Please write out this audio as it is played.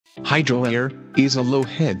Hydro-air is a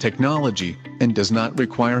low-head technology and does not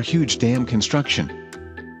require huge dam construction.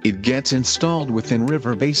 It gets installed within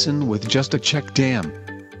river basin with just a check dam.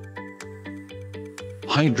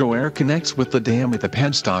 Hydro-air connects with the dam at the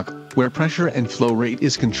penstock, where pressure and flow rate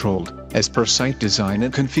is controlled, as per site design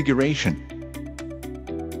and configuration.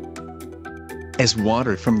 As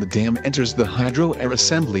water from the dam enters the hydro-air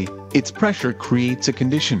assembly, its pressure creates a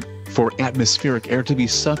condition for atmospheric air to be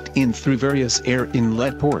sucked in through various air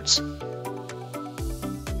inlet ports.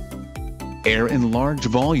 Air in large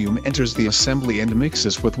volume enters the assembly and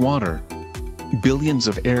mixes with water. Billions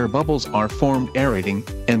of air bubbles are formed, aerating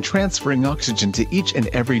and transferring oxygen to each and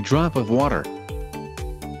every drop of water.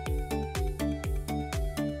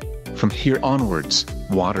 From here onwards,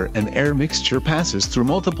 water and air mixture passes through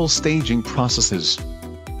multiple staging processes.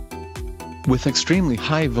 With extremely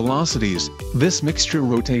high velocities, this mixture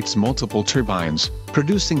rotates multiple turbines,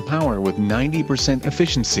 producing power with 90%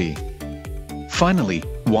 efficiency. Finally,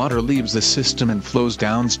 water leaves the system and flows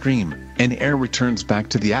downstream, and air returns back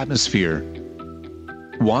to the atmosphere.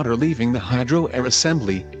 Water leaving the hydro-air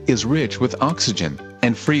assembly is rich with oxygen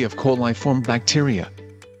and free of coliform bacteria.